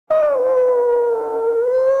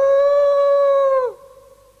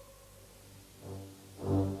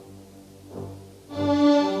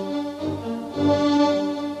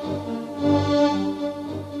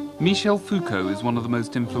Michel Foucault is one of the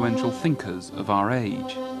most influential thinkers of our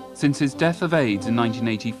age. Since his death of AIDS in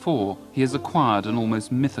 1984, he has acquired an almost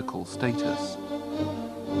mythical status.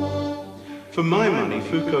 For my money,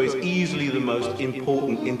 Foucault is easily the most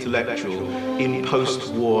important intellectual in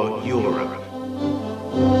post-war Europe.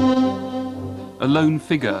 A lone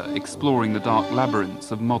figure exploring the dark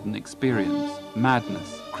labyrinths of modern experience,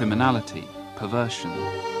 madness, criminality, perversion.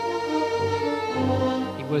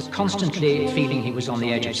 He was constantly feeling he was on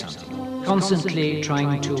the edge of something, constantly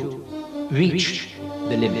trying to reach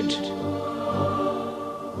the limit.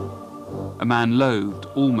 A man loathed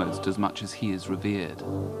almost as much as he is revered.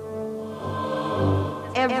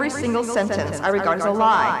 Every single sentence I regard as a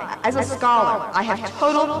lie. As a scholar, I have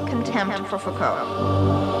total contempt for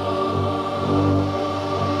Foucault.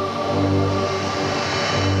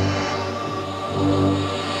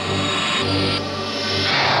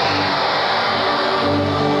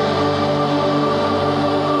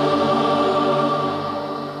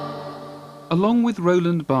 Along with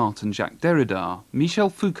Roland Barthes and Jacques Derrida, Michel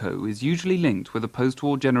Foucault is usually linked with a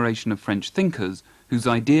post-war generation of French thinkers whose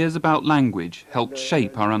ideas about language helped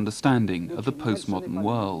shape our understanding of the postmodern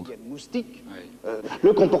world.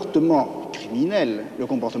 Le comportement criminel, le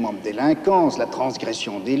comportement de délinquance, la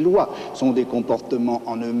transgression des lois sont des comportements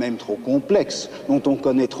en eux-mêmes trop complexes, dont on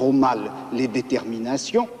connaît trop mal les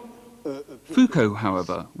déterminations. Foucault,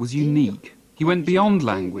 however, was unique. He went beyond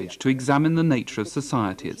language to examine the nature of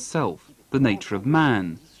society itself, the nature of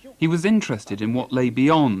man. He was interested in what lay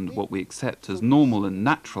beyond what we accept as normal and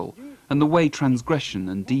natural, and the way transgression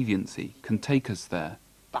and deviancy can take us there.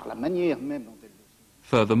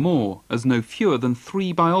 Furthermore, as no fewer than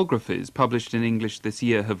 3 biographies published in English this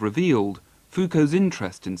year have revealed, Foucault's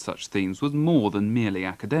interest in such themes was more than merely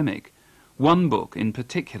academic. One book in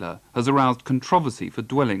particular has aroused controversy for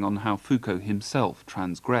dwelling on how Foucault himself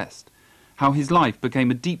transgressed, how his life became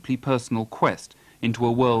a deeply personal quest into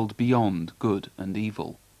a world beyond good and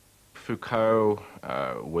evil. Foucault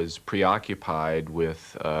was preoccupied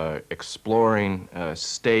with exploring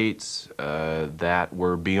states that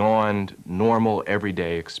were beyond normal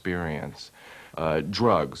everyday experience.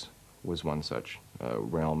 Drugs was one such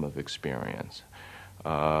realm of experience.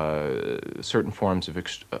 Certain forms of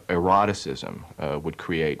eroticism would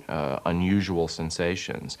create unusual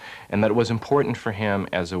sensations, and that it was important for him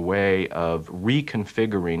as a way of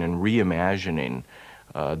reconfiguring and reimagining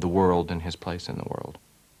the world and his place in the world.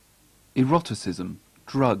 Eroticism,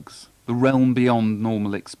 drugs, the realm beyond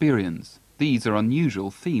normal experience, these are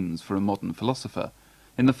unusual themes for a modern philosopher.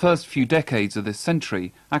 In the first few decades of this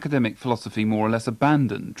century, academic philosophy more or less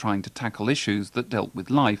abandoned trying to tackle issues that dealt with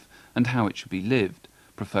life and how it should be lived,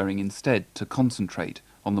 preferring instead to concentrate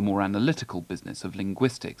on the more analytical business of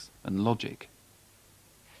linguistics and logic.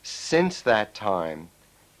 Since that time,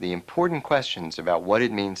 the important questions about what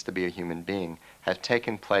it means to be a human being have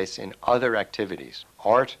taken place in other activities: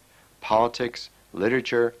 art, politics,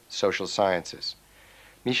 literature, social sciences.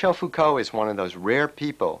 Michel Foucault is one of those rare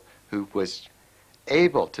people who was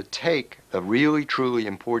able to take the really, truly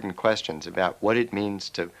important questions about what it means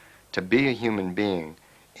to be a human being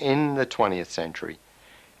in the 20th century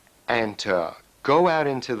and to go out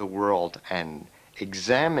into the world and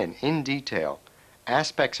examine in detail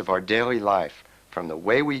aspects of our daily life, from the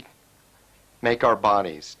way we make our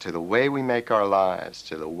bodies, to the way we make our lives,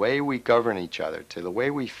 to the way we govern each other, to the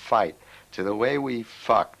way we fight, to the way we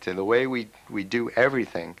fuck, to the way we do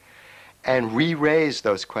everything, and re-raise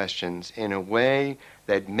those questions in a way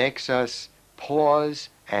that makes us pause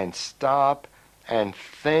and stop and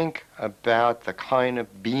think about the kind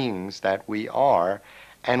of beings that we are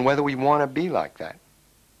and whether we want to be like that.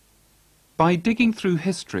 By digging through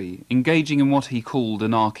history, engaging in what he called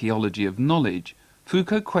an archaeology of knowledge,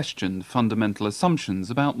 Foucault questioned fundamental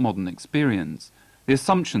assumptions about modern experience, the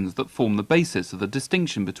assumptions that form the basis of the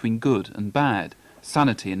distinction between good and bad,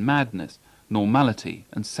 sanity and madness, normality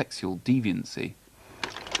and sexual deviancy.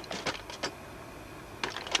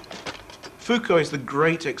 Foucault is the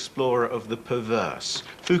great explorer of the perverse.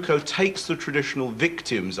 Foucault takes the traditional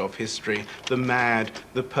victims of history, the mad,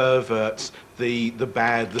 the perverts, the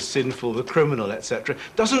bad, the sinful, the criminal, etc.,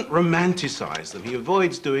 doesn't romanticize them. He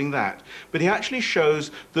avoids doing that. But he actually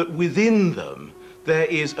shows that within them there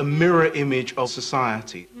is a mirror image of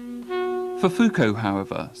society. For Foucault,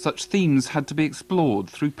 however, such themes had to be explored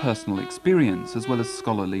through personal experience as well as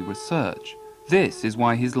scholarly research. This is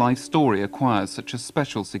why his life story acquires such a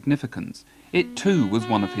special significance. It too was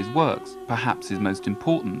one of his works, perhaps his most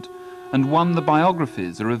important, and one the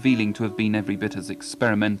biographies are revealing to have been every bit as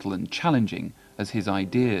experimental and challenging as his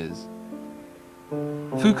ideas.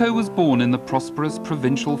 Foucault was born in the prosperous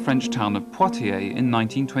provincial French town of Poitiers in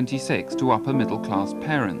 1926 to upper-middle-class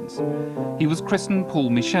parents. He was christened Paul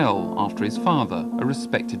Michel after his father, a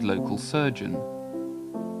respected local surgeon.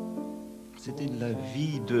 C'était la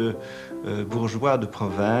vie de bourgeois de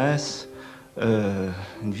province, une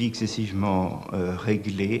vie excessivement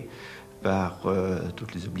réglée par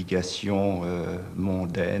toutes les obligations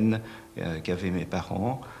mondaines qu'avaient mes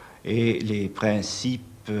parents et les principes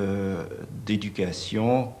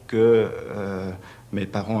d'éducation que mes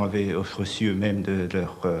parents avaient reçus eux-mêmes de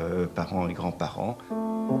leurs parents et grands-parents.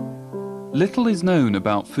 Little is known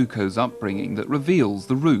about Foucault's upbringing that reveals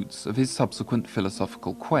the roots of his subsequent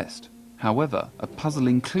philosophical quest. However, a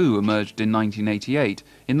puzzling clue emerged in 1988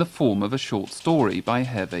 in the form of a short story by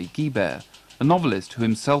Hervé Guibert, a novelist who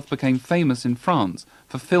himself became famous in France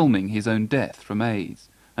for filming his own death from AIDS,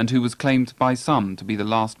 and who was claimed by some to be the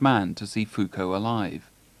last man to see Foucault alive.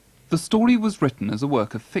 The story was written as a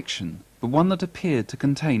work of fiction, but one that appeared to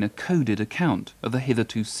contain a coded account of the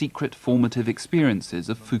hitherto secret formative experiences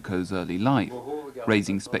of Foucault's early life,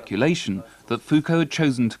 raising speculation that Foucault had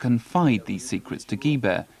chosen to confide these secrets to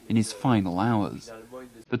Guibert in his final hours.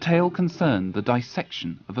 The tale concerned the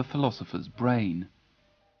dissection of a philosopher's brain.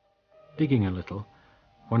 Digging a little,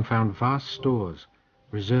 one found vast stores,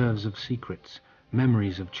 reserves of secrets,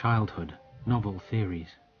 memories of childhood, novel theories.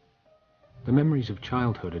 The memories of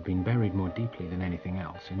childhood had been buried more deeply than anything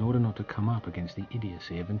else in order not to come up against the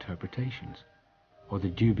idiocy of interpretations, or the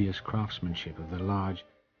dubious craftsmanship of the large,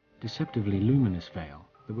 deceptively luminous veil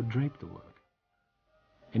that would drape the work.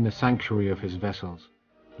 In the sanctuary of his vessels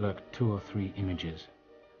lurked 2 or 3 images,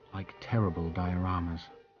 like terrible dioramas.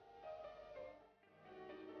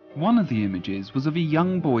 One of the images was of a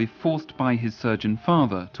young boy forced by his surgeon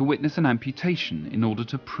father to witness an amputation in order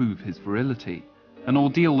to prove his virility, an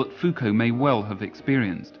ordeal that Foucault may well have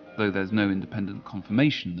experienced, though there's no independent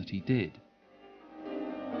confirmation that he did.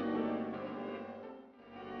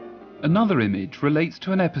 Another image relates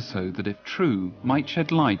to an episode that, if true, might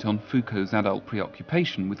shed light on Foucault's adult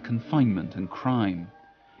preoccupation with confinement and crime.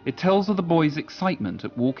 It tells of the boy's excitement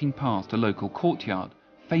at walking past a local courtyard,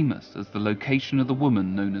 famous as the location of the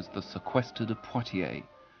woman known as the sequestered of Poitiers.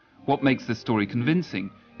 What makes this story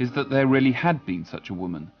convincing is that there really had been such a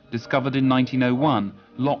woman, discovered in 1901,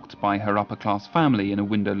 locked by her upper-class family in a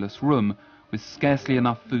windowless room, with scarcely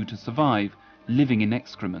enough food to survive, living in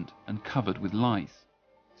excrement and covered with lice.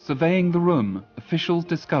 Surveying the room, officials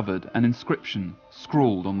discovered an inscription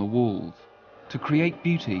scrawled on the walls. To create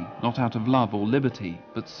beauty, not out of love or liberty,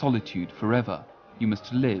 but solitude forever, you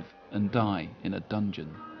must live and die in a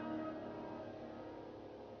dungeon.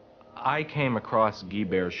 I came across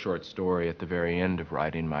Guibert's short story at the very end of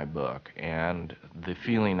writing my book, and the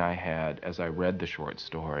feeling I had as I read the short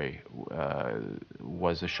story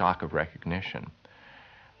was a shock of recognition.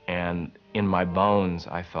 And in my bones,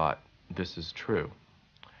 I thought, this is true.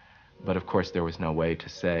 But of course, there was no way to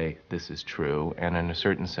say this is true, and in a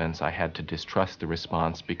certain sense, I had to distrust the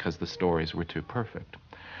response because the stories were too perfect.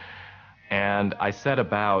 And I set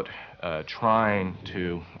about trying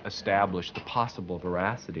to establish the possible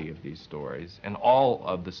veracity of these stories. And all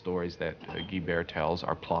of the stories that Guibert tells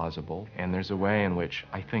are plausible, and there's a way in which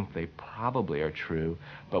I think they probably are true.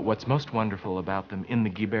 But what's most wonderful about them in the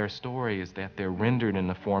Guibert story is that they're rendered in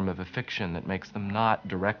the form of a fiction that makes them not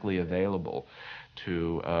directly available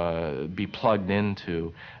to be plugged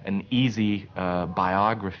into an easy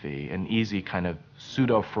biography, an easy kind of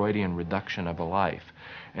pseudo-Freudian reduction of a life.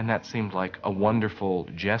 And that seemed like a wonderful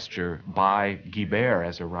gesture by Guibert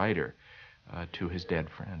as a writer to his dead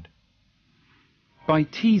friend. By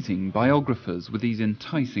teasing biographers with these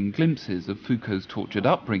enticing glimpses of Foucault's tortured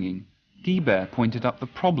upbringing, Guibert pointed up the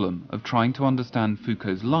problem of trying to understand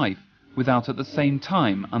Foucault's life without at the same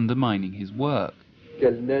time undermining his work.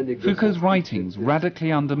 Foucault's writings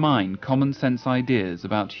radically undermine common-sense ideas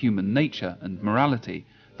about human nature and morality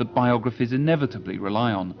that biographies inevitably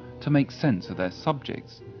rely on to make sense of their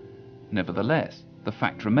subjects. Nevertheless, the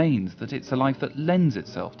fact remains that it's a life that lends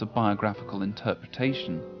itself to biographical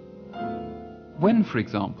interpretation. When, for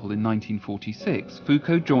example, in 1946,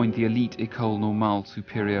 Foucault joined the elite École Normale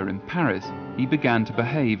Supérieure in Paris, he began to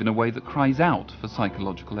behave in a way that cries out for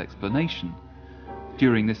psychological explanation.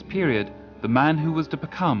 During this period, the man who was to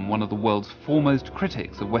become one of the world's foremost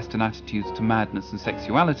critics of Western attitudes to madness and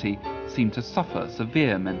sexuality seemed to suffer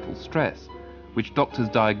severe mental stress, which doctors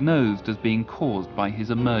diagnosed as being caused by his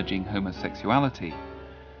emerging homosexuality.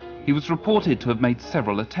 He was reported to have made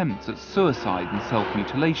several attempts at suicide and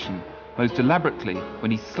self-mutilation, most elaborately when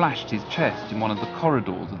he slashed his chest in one of the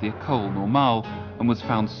corridors of the École Normale and was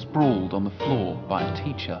found sprawled on the floor by a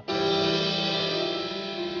teacher.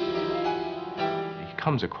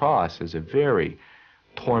 comes across as a very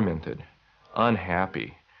tormented,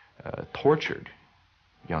 unhappy, tortured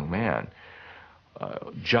young man.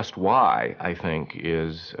 Just why, I think,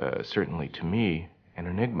 is certainly to me an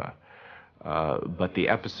enigma. But the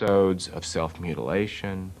episodes of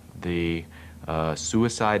self-mutilation, the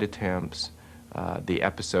suicide attempts, the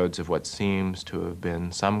episodes of what seems to have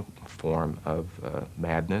been some form of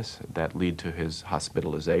madness that lead to his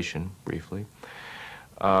hospitalization, briefly,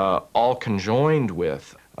 all conjoined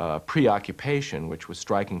with preoccupation, which was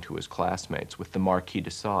striking to his classmates, with the Marquis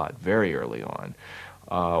de Sade very early on,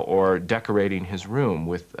 or decorating his room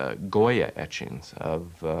with Goya etchings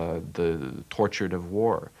of the tortured of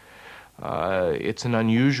war. It's an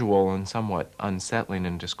unusual and somewhat unsettling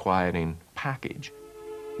and disquieting package.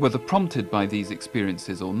 Whether prompted by these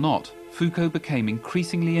experiences or not, Foucault became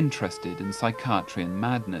increasingly interested in psychiatry and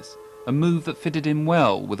madness, a move that fitted in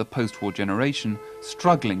well with a post-war generation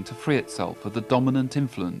struggling to free itself of the dominant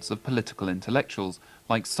influence of political intellectuals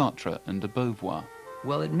like Sartre and de Beauvoir.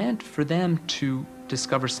 Well, it meant for them to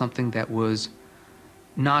discover something that was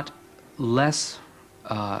not less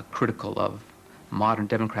critical of modern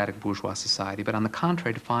democratic bourgeois society, but on the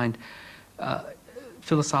contrary, to find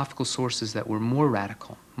philosophical sources that were more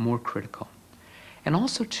radical, more critical, and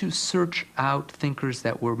also to search out thinkers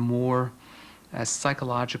that were more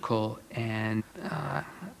psychological and, I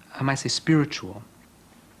might say, spiritual.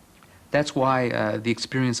 That's why the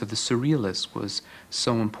experience of the surrealists was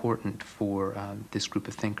so important for this group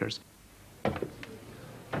of thinkers.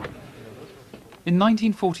 In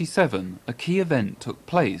 1947, a key event took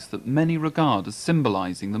place that many regard as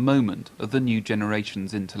symbolizing the moment of the new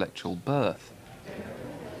generation's intellectual birth.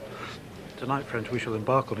 Tonight, friends, we shall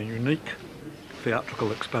embark on a unique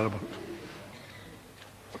theatrical experiment.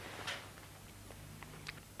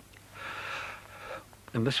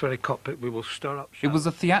 In this very cockpit, we will stir up... It was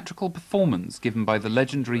a theatrical performance given by the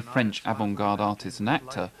legendary French avant-garde artist and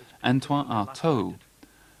actor Antoine Artaud.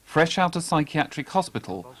 Fresh out of psychiatric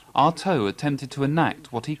hospital, Artaud attempted to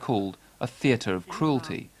enact what he called a theatre of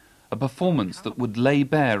cruelty, a performance that would lay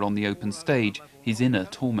bare on the open stage his inner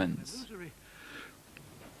torments.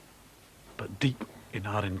 But deep in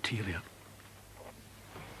our interior.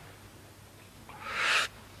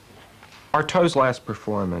 Artaud's last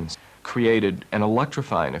performance created an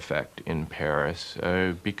electrifying effect in Paris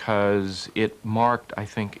because it marked, I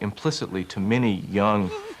think, implicitly to many young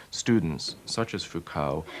students, such as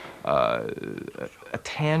Foucault, a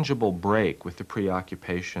tangible break with the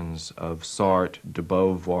preoccupations of Sartre, de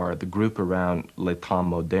Beauvoir, the group around l'état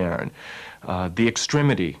moderne, the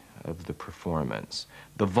extremity of the performance,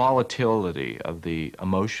 the volatility of the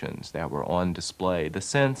emotions that were on display, the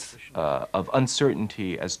sense of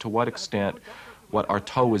uncertainty as to what extent what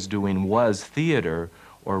Artaud was doing was theater,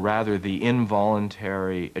 or rather the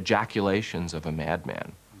involuntary ejaculations of a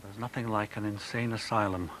madman. There's nothing like an insane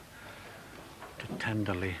asylum to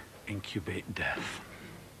tenderly incubate death.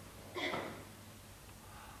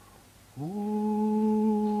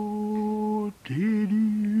 Oh,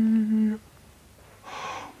 Didi.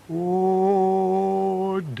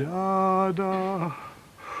 Oh, Dada.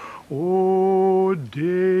 Oh,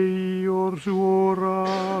 Deus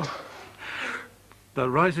ora. There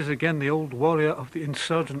rises again the old warrior of the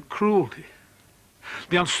insurgent cruelty,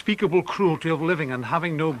 the unspeakable cruelty of living and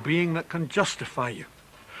having no being that can justify you.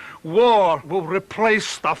 War will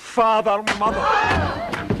replace the father, mother.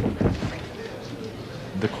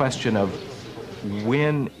 The question of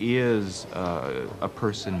when is a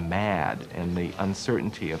person mad and the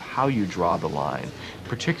uncertainty of how you draw the line,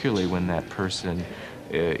 particularly when that person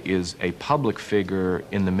is a public figure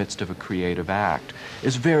in the midst of a creative act,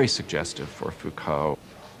 is very suggestive for Foucault.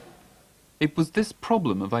 It was this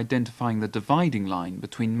problem of identifying the dividing line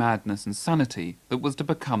between madness and sanity that was to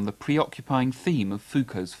become the preoccupying theme of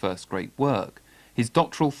Foucault's first great work, his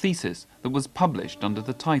doctoral thesis that was published under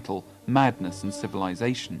the title Madness and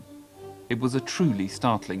Civilization. It was a truly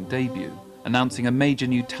startling debut, announcing a major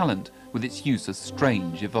new talent with its use of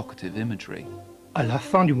strange, evocative imagery. À la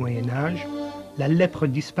fin du Moyen Âge, la lèpre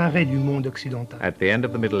disparaît du monde occidental. At the end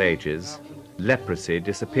of the Middle Ages, leprosy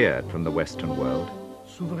disappeared from the Western world.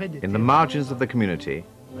 In the margins of the community,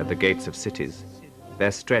 at the gates of cities,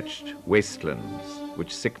 there stretched wastelands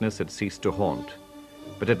which sickness had ceased to haunt,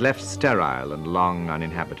 but had left sterile and long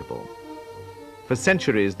uninhabitable. For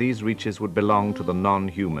centuries, these reaches would belong to the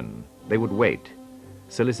non-human. They would wait,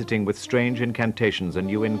 soliciting with strange incantations a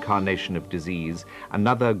new incarnation of disease,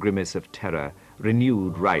 another grimace of terror,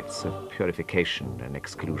 renewed rites of purification and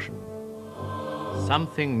exclusion.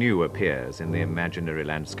 Something new appears in the imaginary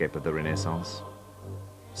landscape of the Renaissance.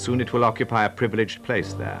 Soon it will occupy a privileged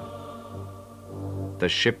place there. The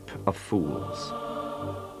ship of fools,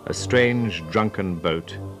 a strange drunken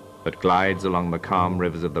boat that glides along the calm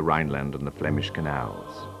rivers of the Rhineland and the Flemish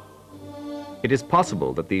canals. It is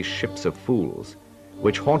possible that these ships of fools,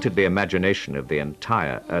 which haunted the imagination of the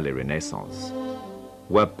entire early Renaissance,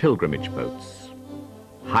 were pilgrimage boats,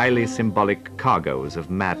 highly symbolic cargoes of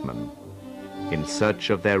madmen in search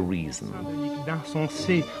of their reason.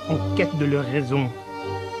 D'insensés en quête de leur raison.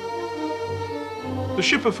 The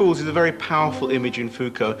Ship of Fools is a very powerful image in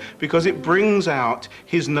Foucault because it brings out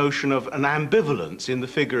his notion of an ambivalence in the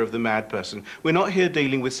figure of the mad person. We're not here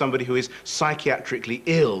dealing with somebody who is psychiatrically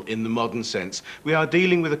ill in the modern sense. We are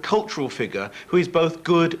dealing with a cultural figure who is both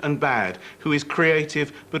good and bad, who is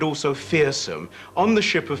creative but also fearsome. On the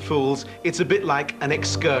Ship of Fools, it's a bit like an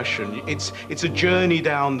excursion. It's a journey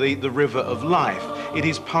down the river of life. It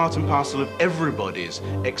is part and parcel of everybody's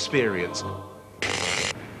experience.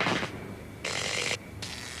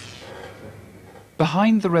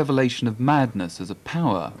 Behind the revelation of madness as a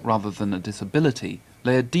power rather than a disability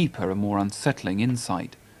lay a deeper and more unsettling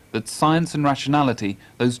insight that science and rationality,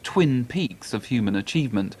 those twin peaks of human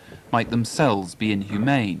achievement, might themselves be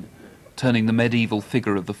inhumane, turning the medieval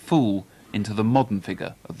figure of the fool into the modern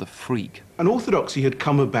figure of the freak. An orthodoxy had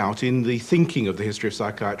come about in the thinking of the history of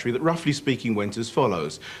psychiatry that, roughly speaking, went as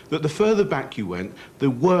follows. That the further back you went, the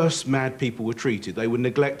worse mad people were treated. They were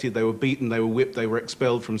neglected, they were beaten, they were whipped, they were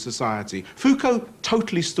expelled from society. Foucault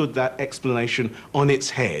totally stood that explanation on its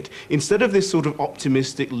head. Instead of this sort of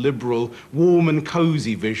optimistic, liberal, warm and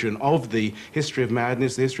cosy vision of the history of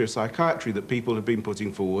madness, the history of psychiatry that people have been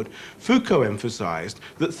putting forward, Foucault emphasized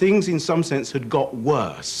that things in some sense had got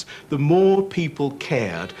worse. The more people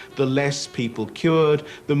cared, the less people cured,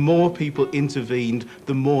 the more people intervened,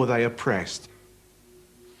 the more they oppressed.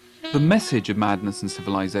 The message of Madness and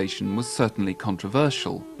Civilization was certainly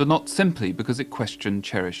controversial, but not simply because it questioned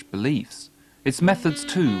cherished beliefs. Its methods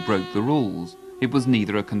too broke the rules. It was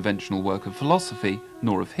neither a conventional work of philosophy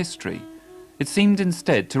nor of history. It seemed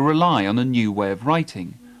instead to rely on a new way of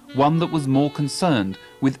writing, one that was more concerned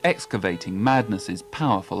with excavating madness's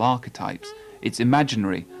powerful archetypes, its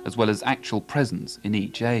imaginary as well as actual presence in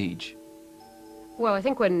each age. Well, I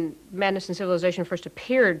think when Madness and Civilization first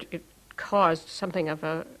appeared, it caused something of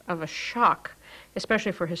a shock,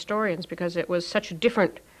 especially for historians, because it was such a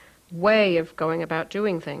different way of going about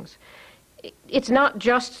doing things. It's not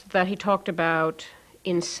just that he talked about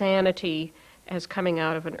insanity as coming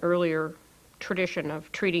out of an earlier tradition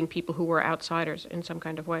of treating people who were outsiders in some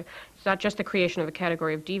kind of way. It's not just the creation of a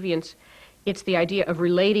category of deviance, it's the idea of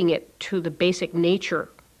relating it to the basic nature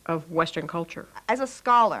of Western culture. As a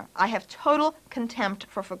scholar, I have total contempt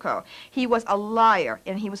for Foucault. He was a liar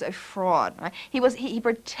and he was a fraud. Right? He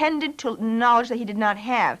pretended to knowledge that he did not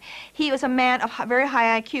have. He was a man of very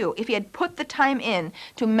high IQ. If he had put the time in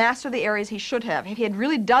to master the areas he should have, if he had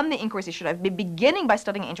really done the inquiries he should have, beginning by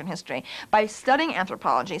studying ancient history, by studying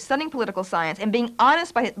anthropology, studying political science, and being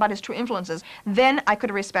honest about his true influences, then I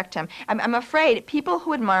could respect him. I'm afraid people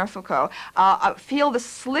who admire Foucault feel the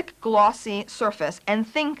slick, glossy surface and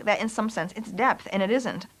think that in some sense it's depth, and it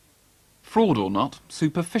isn't. Fraud or not,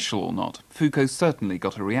 superficial or not, Foucault certainly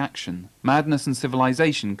got a reaction. Madness and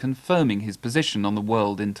Civilization confirming his position on the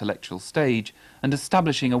world intellectual stage and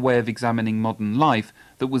establishing a way of examining modern life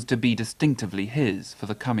that was to be distinctively his for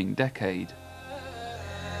the coming decade.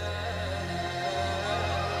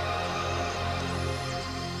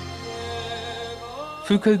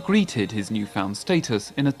 Foucault greeted his newfound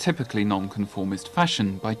status in a typically nonconformist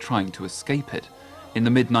fashion by trying to escape it. In the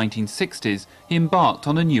mid-1960s, he embarked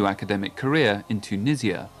on a new academic career in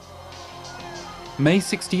Tunisia. May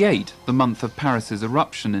 68, the month of Paris's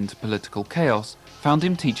eruption into political chaos, found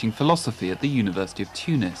him teaching philosophy at the University of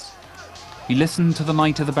Tunis. He listened to the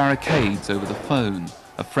Night of the Barricades over the phone,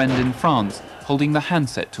 a friend in France holding the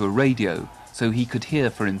handset to a radio so he could hear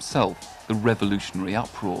for himself the revolutionary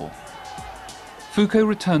uproar. Foucault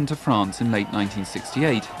returned to France in late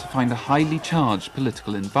 1968 to find a highly charged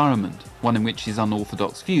political environment, one in which his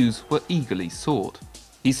unorthodox views were eagerly sought.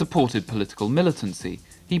 He supported political militancy.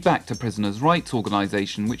 He backed a prisoners' rights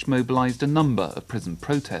organisation which mobilised a number of prison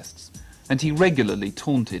protests, and he regularly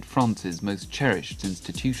taunted France's most cherished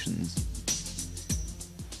institutions.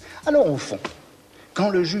 Alors au fond,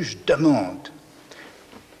 quand le juge demande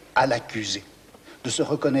à l'accusé de se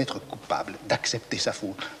reconnaître coupable, d'accepter sa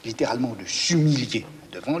faute, littéralement de s'humilier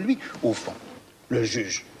devant lui, au fond, le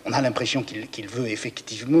juge, on a l'impression qu'il veut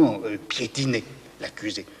effectivement piétiner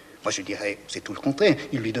l'accusé. Moi je dirais, c'est tout le contraire,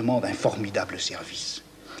 il lui demande un formidable service.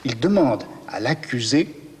 Il demande à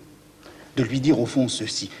l'accusé de lui dire au fond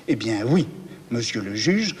ceci, eh bien oui, monsieur le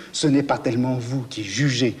juge, ce n'est pas tellement vous qui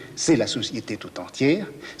jugez, c'est la société tout entière,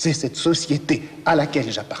 c'est cette société à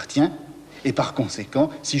laquelle j'appartiens, Et par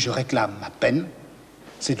conséquent, si je réclame ma peine,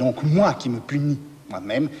 c'est donc moi qui me punis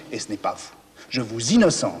moi-même, et ce n'est pas vous. Je vous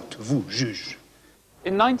innocente, vous, juge.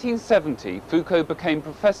 In 1970, Foucault became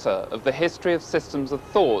professor of the history of systems of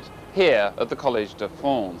thought here at the Collège de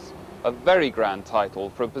France, a very grand title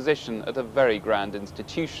for a position at a very grand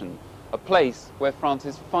institution, a place where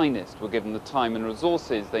France's finest were given the time and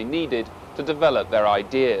resources they needed to develop their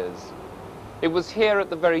ideas. It was here at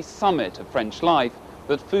the very summit of French life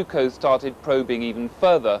that Foucault started probing even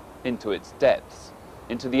further into its depths,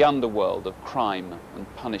 into the underworld of crime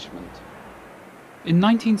and punishment. In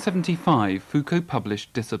 1975, Foucault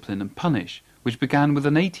published Discipline and Punish, which began with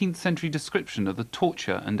an 18th century description of the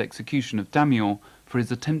torture and execution of Damiens for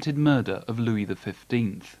his attempted murder of Louis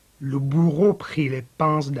XV. Le bourreau prit les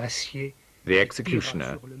pinces d'acier. The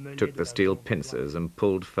executioner took the steel pincers and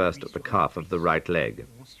pulled first at the calf of the right leg,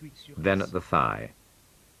 then at the thigh,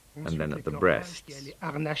 and then at the breasts.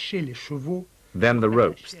 Then the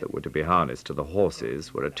ropes that were to be harnessed to the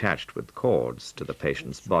horses were attached with cords to the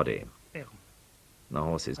patient's body. The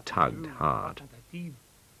horses tugged hard.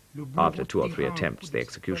 After 2 or 3 attempts, the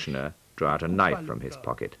executioner drew out a knife from his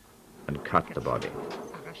pocket and cut the body.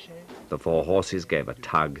 The 4 horses gave a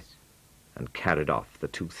tug and carried off the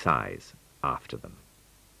 2 thighs after them.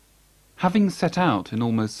 Having set out in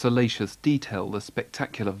almost salacious detail the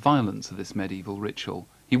spectacular violence of this medieval ritual,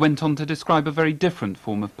 he went on to describe a very different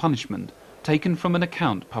form of punishment, taken from an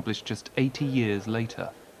account published just 80 years later.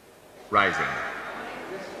 Rising.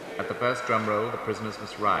 At the first drum roll, the prisoners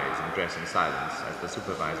must rise and dress in silence as the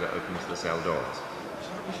supervisor opens the cell doors.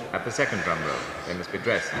 At the second drum roll, they must be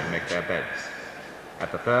dressed and make their beds.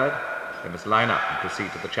 At the third, they must line up and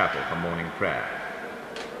proceed to the chapel for morning prayer.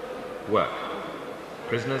 Work.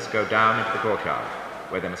 Prisoners go down into the courtyard,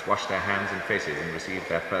 where they must wash their hands and faces and receive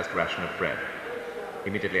their first ration of bread.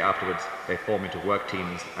 Immediately afterwards, they form into work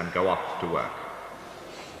teams and go off to work.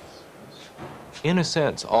 In a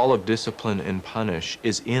sense, all of Discipline and Punish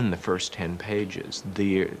is in the first 10 pages.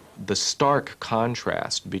 The stark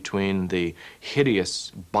contrast between the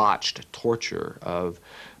hideous, botched torture of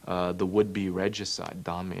the would-be regicide,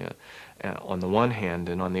 Damiens, on the one hand,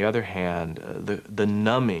 and on the other hand, the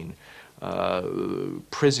numbing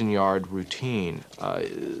prison yard routine.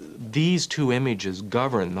 These 2 images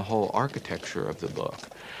govern the whole architecture of the book.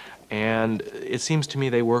 And it seems to me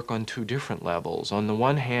they work on 2 different levels. On the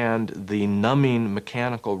one hand, the numbing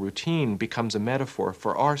mechanical routine becomes a metaphor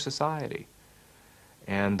for our society.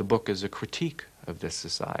 And the book is a critique of this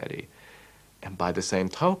society. And by the same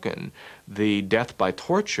token, the death by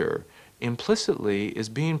torture implicitly is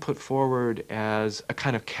being put forward as a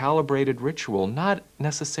kind of calibrated ritual, not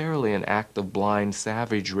necessarily an act of blind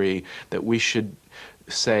savagery that we should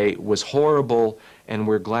say was horrible and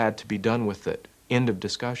we're glad to be done with it. End of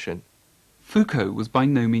discussion. Foucault was by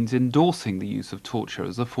no means endorsing the use of torture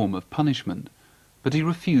as a form of punishment, but he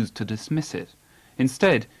refused to dismiss it.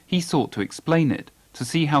 Instead, he sought to explain it, to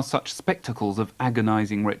see how such spectacles of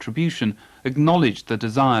agonizing retribution acknowledged the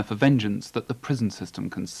desire for vengeance that the prison system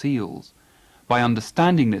conceals. By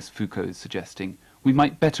understanding this, Foucault is suggesting, we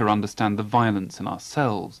might better understand the violence in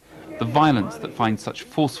ourselves, the violence that finds such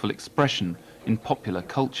forceful expression in popular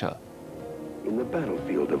culture. In the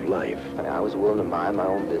battlefield of life. I was willing to mind my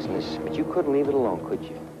own business, but you couldn't leave it alone, could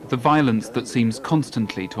you? The violence that seems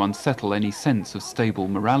constantly to unsettle any sense of stable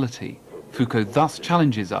morality. Foucault thus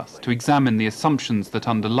challenges us to examine the assumptions that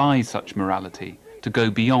underlie such morality, to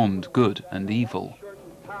go beyond good and evil.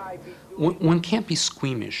 One can't be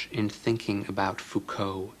squeamish in thinking about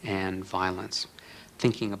Foucault and violence,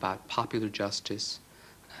 thinking about popular justice,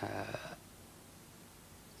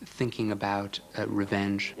 thinking about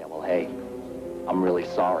revenge. Yeah, well, hey, I'm really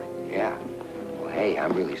sorry. Yeah. Well, hey,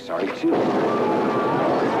 I'm really sorry, too.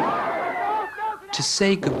 To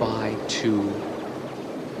say goodbye to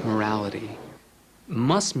morality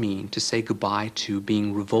must mean to say goodbye to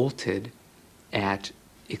being revolted at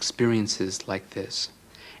experiences like this,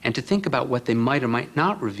 and to think about what they might or might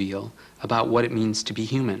not reveal about what it means to be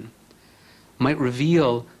human. Might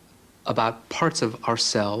reveal about parts of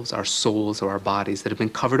ourselves, our souls, or our bodies that have been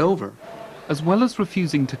covered over. As well as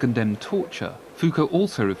refusing to condemn torture, Foucault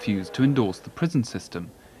also refused to endorse the prison system.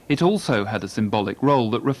 It also had a symbolic role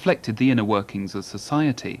that reflected the inner workings of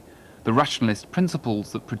society. The rationalist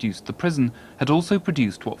principles that produced the prison had also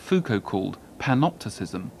produced what Foucault called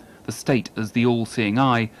panopticism, the state as the all-seeing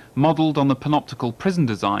eye, modelled on the panoptical prison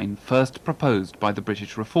design first proposed by the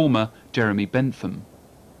British reformer Jeremy Bentham.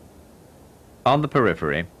 On the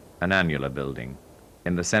periphery, an annular building.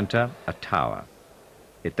 In the centre, a tower.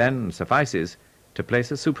 It then suffices to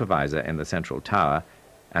place a supervisor in the central tower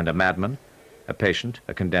and a madman, a patient,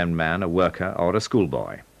 a condemned man, a worker, or a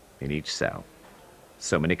schoolboy. in each cell.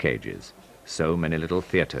 So many cages, so many little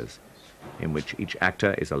theatres, in which each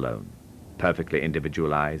actor is alone, perfectly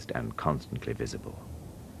individualized and constantly visible.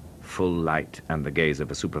 Full light and the gaze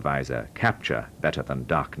of a supervisor capture better than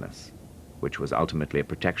darkness, which was ultimately a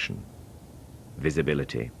protection.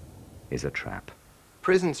 Visibility is a trap.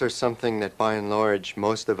 Prisons are something that, by and large,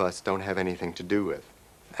 most of us don't have anything to do with.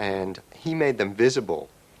 And he made them visible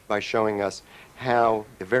by showing us how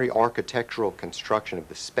the very architectural construction of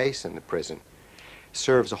the space in the prison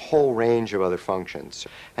serves a whole range of other functions,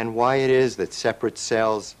 and why it is that separate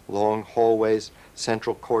cells, long hallways,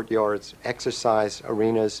 central courtyards, exercise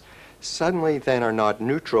arenas suddenly then are not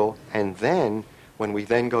neutral, and then when we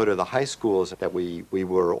then go to the high schools that we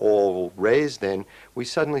were all raised in, we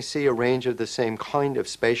suddenly see a range of the same kind of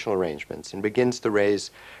spatial arrangements and begins to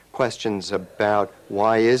raise questions about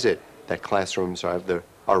why is it that classrooms are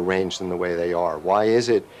arranged in the way they are? Why is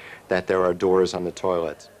it that there are doors on the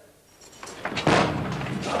toilets?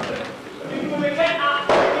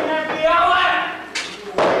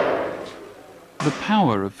 The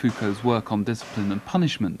power of Foucault's work on discipline and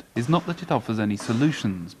punishment is not that it offers any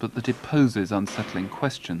solutions, but that it poses unsettling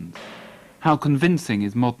questions. How convincing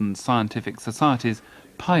is modern scientific society's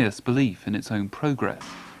pious belief in its own progress?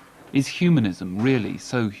 Is humanism really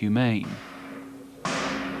so humane?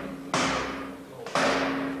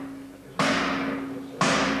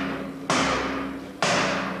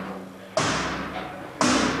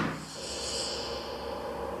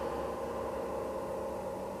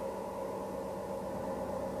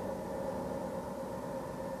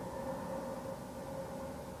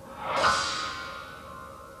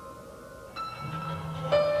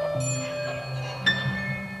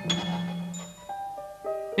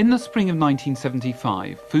 In the spring of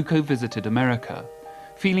 1975, Foucault visited America.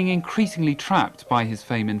 Feeling increasingly trapped by his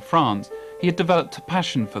fame in France, he had developed a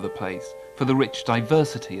passion for the place, for the rich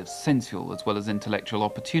diversity of sensual as well as intellectual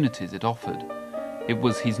opportunities it offered. It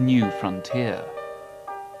was his new frontier.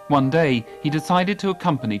 One day, he decided to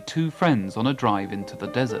accompany two friends on a drive into the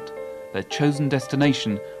desert. Their chosen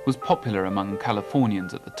destination was popular among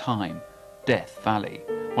Californians at the time, Death Valley,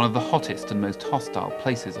 one of the hottest and most hostile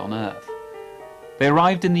places on Earth. They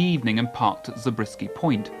arrived in the evening and parked at Zabriskie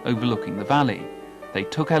Point, overlooking the valley. They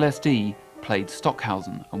took LSD, played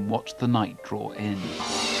Stockhausen, and watched the night draw in.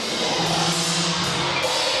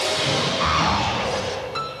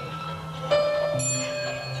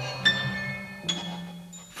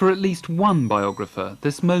 For at least one biographer,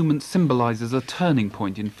 this moment symbolizes a turning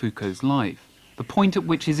point in Foucault's life, the point at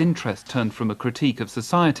which his interest turned from a critique of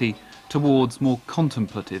society towards more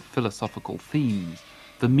contemplative philosophical themes,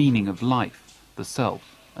 the meaning of life, the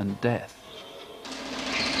self, and death.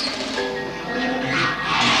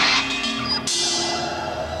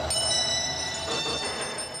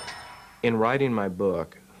 In writing my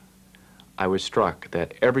book, I was struck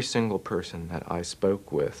that every single person that I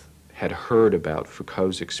spoke with had heard about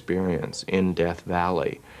Foucault's experience in Death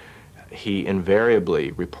Valley. He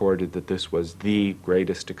invariably reported that this was the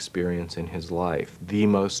greatest experience in his life, the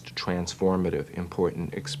most transformative,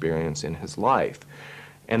 important experience in his life.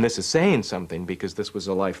 And this is saying something because this was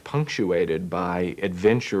a life punctuated by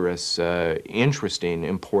adventurous, interesting,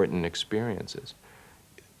 important experiences.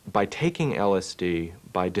 By taking LSD,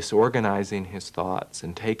 by disorganizing his thoughts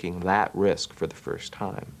and taking that risk for the first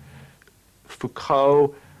time,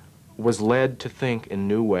 Foucault was led to think in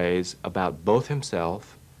new ways about both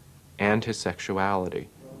himself and his sexuality.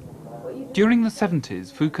 During the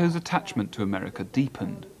 70s, Foucault's attachment to America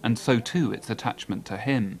deepened, and so too its attachment to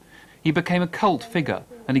him. He became a cult figure,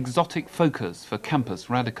 an exotic focus for campus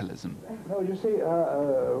radicalism. No, you see,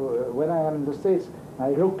 when I am in the States, I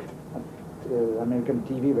look at American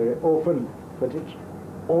TV very often, but it's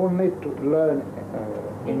only to learn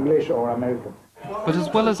English or American. But as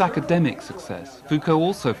well as academic success, Foucault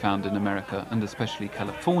also found in America, and especially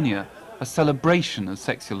California, a celebration of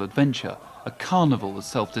sexual adventure, a carnival of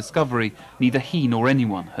self-discovery neither he nor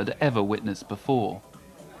anyone had ever witnessed before.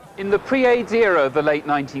 In the pre-AIDS era of the late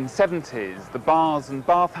 1970s, the bars and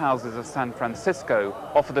bathhouses of San Francisco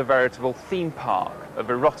offered a veritable theme park of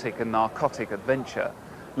erotic and narcotic adventure.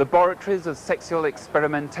 Laboratories of sexual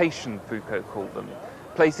experimentation, Foucault called them.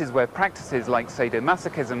 Places where practices like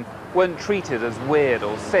sadomasochism weren't treated as weird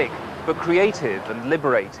or sick, but creative and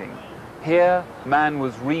liberating. Here, man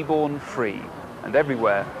was reborn free, and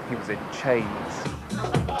everywhere he was in chains.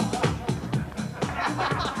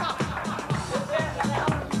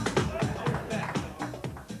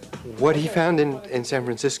 What he found in San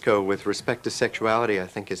Francisco with respect to sexuality, I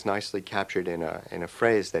think, is nicely captured in a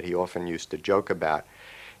phrase that he often used to joke about.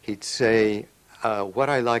 He'd say, what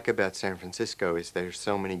I like about San Francisco is there's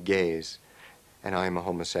so many gays, and I am a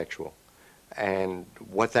homosexual. And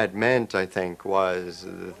what that meant, I think, was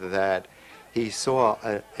that he saw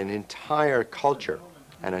an entire culture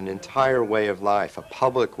and an entire way of life, a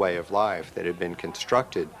public way of life that had been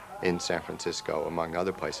constructed in San Francisco, among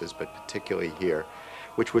other places, but particularly here,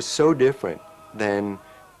 which was so different than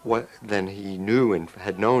he knew and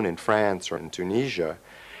had known in France or in Tunisia,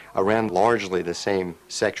 around largely the same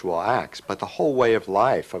sexual acts. But the whole way of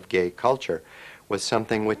life of gay culture was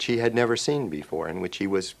something which he had never seen before, and which he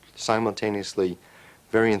was simultaneously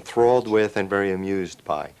very enthralled with and very amused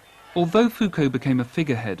by. Although Foucault became a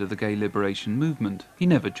figurehead of the gay liberation movement, he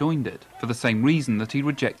never joined it, for the same reason that he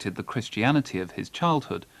rejected the Christianity of his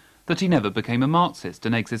childhood, that he never became a Marxist,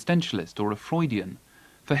 an existentialist, or a Freudian.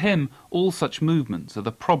 For him, all such movements are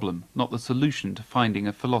the problem, not the solution to finding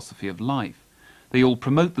a philosophy of life. They all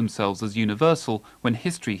promote themselves as universal when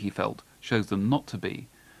history, he felt, shows them not to be.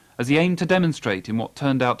 As he aimed to demonstrate in what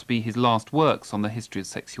turned out to be his last works on the history of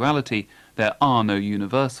sexuality, there are no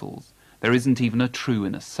universals. There isn't even a true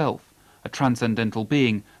inner self, a transcendental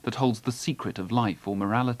being that holds the secret of life or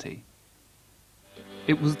morality.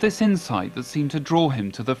 It was this insight that seemed to draw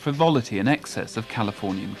him to the frivolity and excess of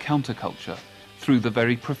Californian counterculture. Through the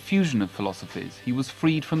very profusion of philosophies, he was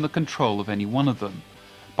freed from the control of any one of them.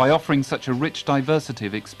 By offering such a rich diversity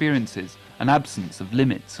of experiences, an absence of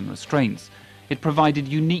limits and restraints, it provided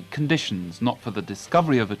unique conditions not for the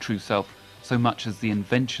discovery of a true self so much as the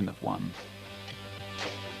invention of one.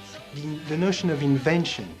 The notion of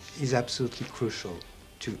invention is absolutely crucial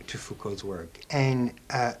to Foucault's work, and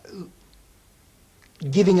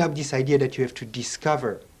giving up this idea that you have to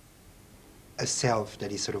discover a self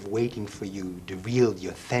that is sort of waiting for you, the real, the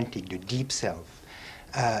authentic, the deep self.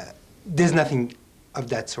 There's nothing of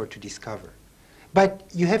that sort to discover. But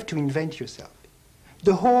you have to invent yourself.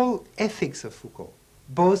 The whole ethics of Foucault,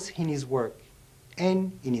 both in his work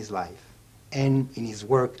and in his life, and in his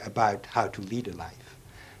work about how to lead a life,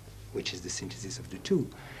 which is the synthesis of the two,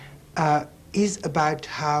 is about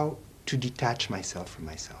how to detach myself from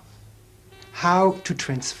myself, how to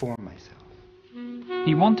transform myself.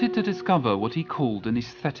 He wanted to discover what he called an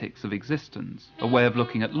aesthetics of existence, a way of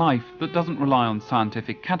looking at life that doesn't rely on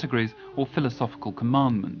scientific categories or philosophical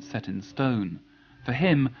commandments set in stone. For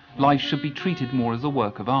him, life should be treated more as a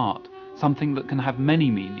work of art, something that can have many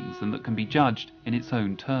meanings and that can be judged in its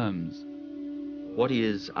own terms. What he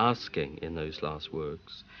is asking in those last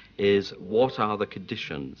works is what are the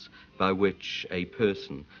conditions by which a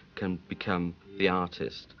person can become the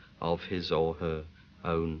artist of his or her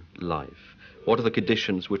own life? What are the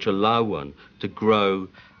conditions which allow one to grow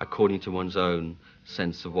according to one's own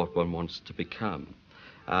sense of what one wants to become?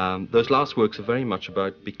 Those last works are very much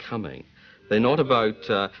about becoming. They're not about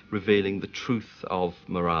revealing the truth of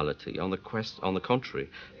morality. On the contrary,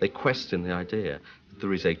 they question the idea that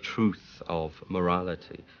there is a truth of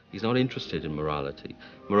morality. He's not interested in morality.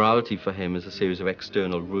 Morality for him is a series of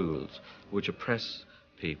external rules which oppress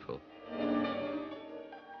people.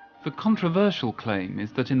 The controversial claim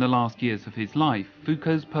is that in the last years of his life,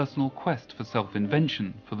 Foucault's personal quest for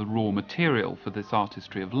self-invention, for the raw material for this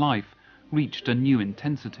artistry of life, reached a new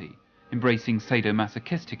intensity, embracing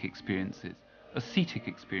sadomasochistic experiences, ascetic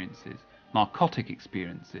experiences, narcotic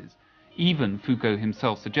experiences, even, Foucault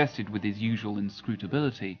himself suggested with his usual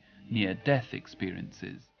inscrutability, near-death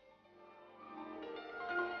experiences.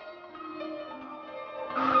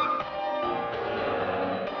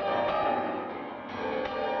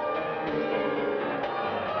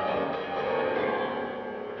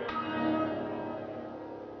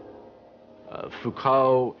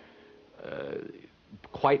 Foucault,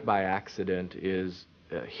 quite by accident, is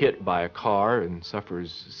hit by a car and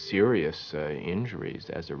suffers serious injuries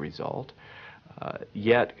as a result,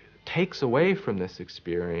 yet takes away from this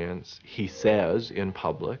experience, he says in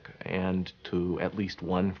public and to at least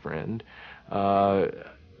one friend, a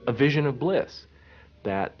vision of bliss,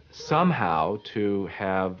 that somehow to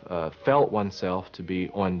have felt oneself to be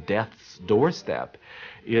on death's doorstep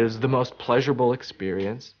is the most pleasurable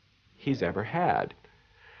experience he's ever had.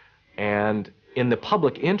 And in the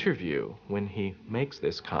public interview, when he makes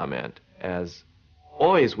this comment, as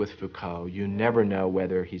always with Foucault, you never know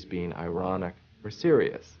whether he's being ironic or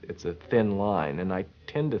serious. It's a thin line, and I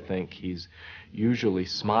tend to think he's usually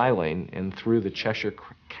smiling, and through the Cheshire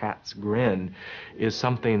Cat's grin is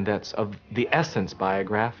something that's of the essence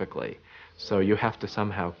biographically. So you have to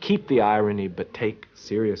somehow keep the irony, but take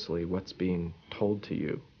seriously what's being told to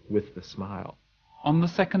you with the smile. On the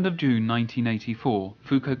 2nd of June 1984,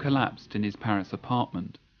 Foucault collapsed in his Paris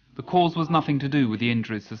apartment. The cause was nothing to do with the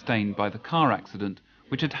injuries sustained by the car accident,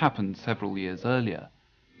 which had happened several years earlier.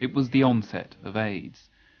 It was the onset of AIDS.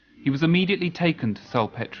 He was immediately taken to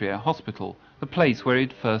Salpêtrière Hospital, the place where he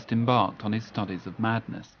had first embarked on his studies of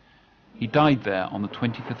madness. He died there on the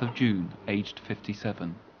 25th of June, aged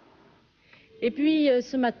 57. Et puis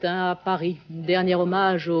ce matin à Paris, dernier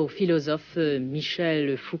hommage au philosophe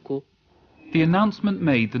Michel Foucault. The announcement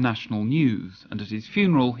made the national news, and at his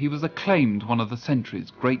funeral he was acclaimed one of the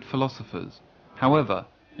century's great philosophers. However,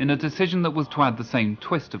 in a decision that was to add the same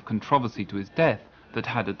twist of controversy to his death that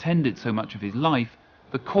had attended so much of his life,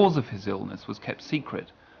 the cause of his illness was kept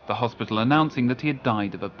secret, the hospital announcing that he had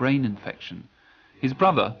died of a brain infection. His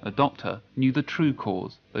brother, a doctor, knew the true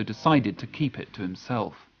cause, though decided to keep it to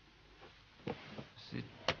himself.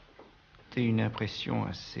 C'était une impression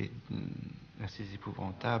assez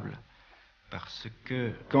épouvantable, parce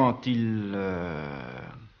que quand il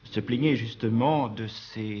se plaignait justement de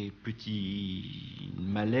ces petits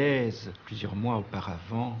malaises plusieurs mois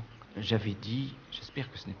auparavant, j'avais dit,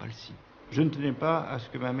 j'espère que ce n'est pas le sien. Je ne tenais pas à ce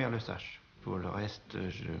que ma mère le sache. Pour le reste,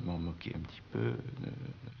 je m'en moquais un petit peu de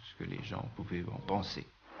ce que les gens pouvaient en penser.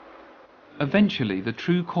 Eventually, the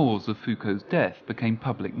true cause of Foucault's death became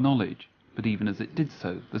public knowledge, but even as it did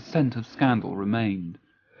so, the scent of scandal remained.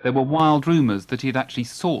 There were wild rumours that he had actually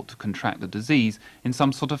sought to contract the disease in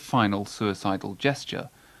some sort of final suicidal gesture,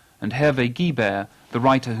 and Hervé Guibert, the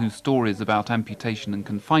writer whose stories about amputation and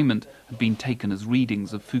confinement had been taken as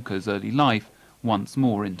readings of Foucault's early life, once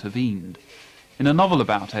more intervened. In a novel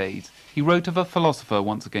about AIDS, he wrote of a philosopher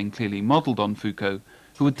once again clearly modelled on Foucault,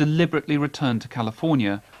 who had deliberately returned to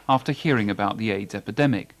California after hearing about the AIDS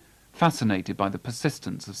epidemic, fascinated by the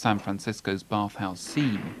persistence of San Francisco's bathhouse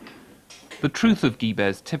scene. The truth of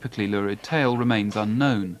Guibert's typically lurid tale remains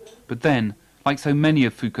unknown, but then, like so many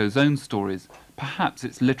of Foucault's own stories, perhaps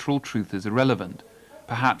its literal truth is irrelevant.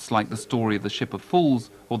 Perhaps, like the story of the Ship of Fools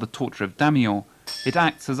or the torture of Damien, it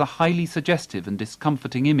acts as a highly suggestive and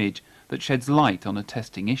discomforting image that sheds light on a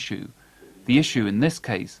testing issue. The issue in this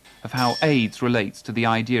case of how AIDS relates to the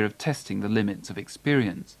idea of testing the limits of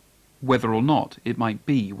experience, whether or not it might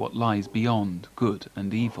be what lies beyond good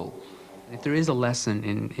and evil. If there is a lesson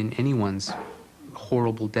in anyone's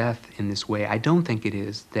horrible death in this way, I don't think it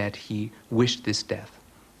is that he wished this death.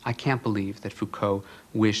 I can't believe that Foucault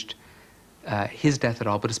wished his death at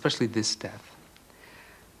all, but especially this death.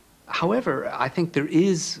 However, I think there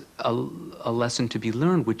is a lesson to be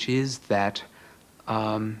learned, which is that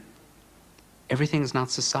everything is not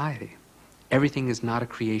society. Everything is not a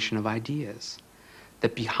creation of ideas.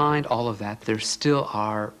 That behind all of that, there still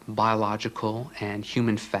are biological and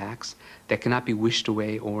human facts that cannot be wished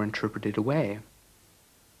away or interpreted away.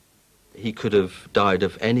 He could have died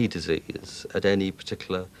of any disease at any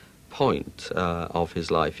particular point of his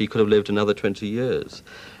life. He could have lived another 20 years.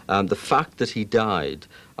 The fact that he died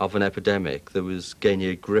of an epidemic that was gaining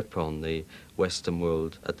a grip on the Western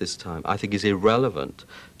world at this time, I think is irrelevant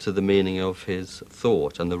to the meaning of his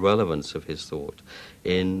thought and the relevance of his thought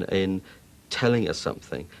in telling us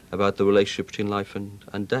something about the relationship between life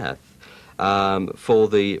and death. For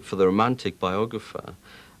the romantic biographer,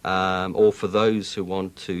 or for those who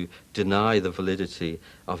want to deny the validity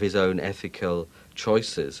of his own ethical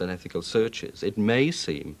choices and ethical searches, it may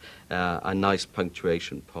seem a nice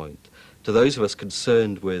punctuation point. To those of us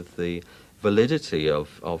concerned with the validity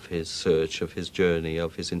of his search, of his journey,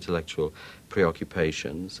 of his intellectual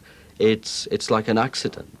preoccupations, it's like an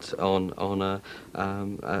accident on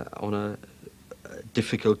a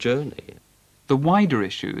difficult journey. The wider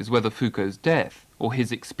issue is whether Foucault's death, or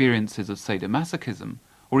his experiences of sadomasochism,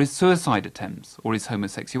 or his suicide attempts, or his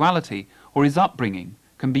homosexuality, or his upbringing,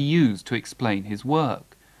 can be used to explain his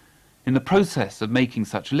work. In the process of making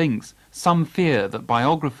such links, some fear that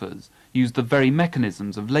biographers use the very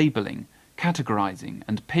mechanisms of labelling, categorizing,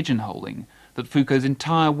 and pigeonholing that Foucault's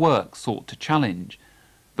entire work sought to challenge,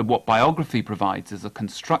 that what biography provides is a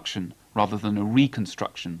construction rather than a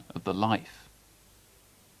reconstruction of the life.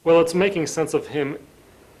 Well, it's making sense of him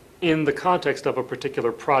in the context of a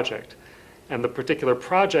particular project. And the particular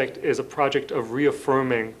project is a project of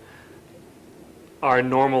reaffirming our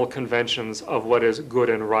normal conventions of what is good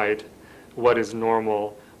and right, what is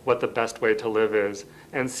normal, what the best way to live is,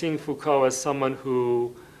 and seeing Foucault as someone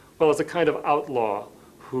who, well, as a kind of outlaw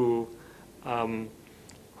who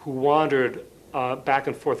wandered back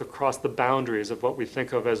and forth across the boundaries of what we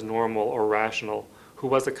think of as normal or rational, who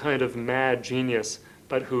was a kind of mad genius,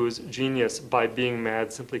 but whose genius, by being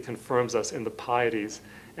mad, simply confirms us in the pieties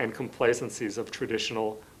and complacencies of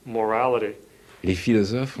traditional morality. Les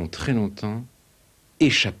philosophes ont très longtemps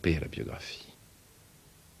échappé à la biographie.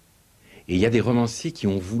 Et il y a des romanciers qui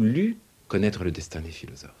ont voulu connaître le destin des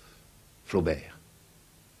philosophes. Flaubert.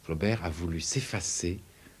 Flaubert a voulu s'effacer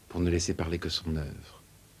pour ne laisser parler que son œuvre.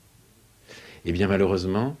 Eh bien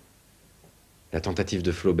malheureusement, la tentative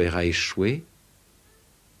de Flaubert a échoué,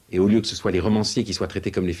 et au lieu que ce soit les romanciers qui soient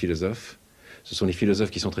traités comme les philosophes, ce sont les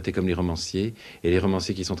philosophes qui sont traités comme les romanciers, et les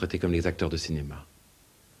romanciers qui sont traités comme les acteurs de cinéma.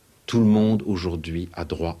 Tout le monde aujourd'hui a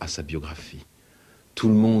droit à sa biographie. Tout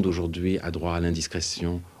le monde aujourd'hui a droit à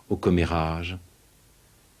l'indiscrétion, au commérage.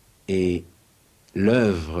 Et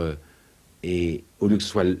l'œuvre, et au lieu que ce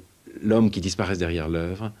soit l'homme qui disparaisse derrière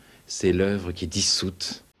l'œuvre, c'est l'œuvre qui est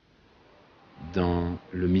dissoute dans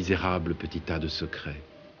le misérable petit tas de secrets.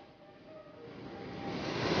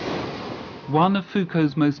 One of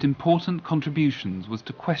Foucault's most important contributions was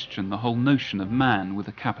to question the whole notion of man with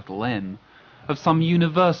a capital M, of some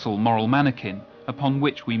universal moral mannequin upon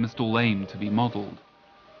which we must all aim to be modelled.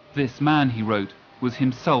 This man, he wrote, was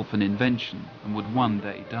himself an invention and would one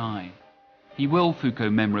day die. He will, Foucault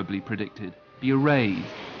memorably predicted, be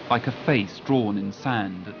erased like a face drawn in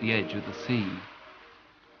sand at the edge of the sea.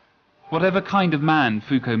 Whatever kind of man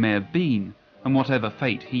Foucault may have been, and whatever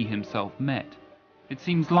fate he himself met, it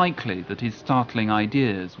seems likely that his startling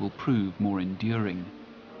ideas will prove more enduring.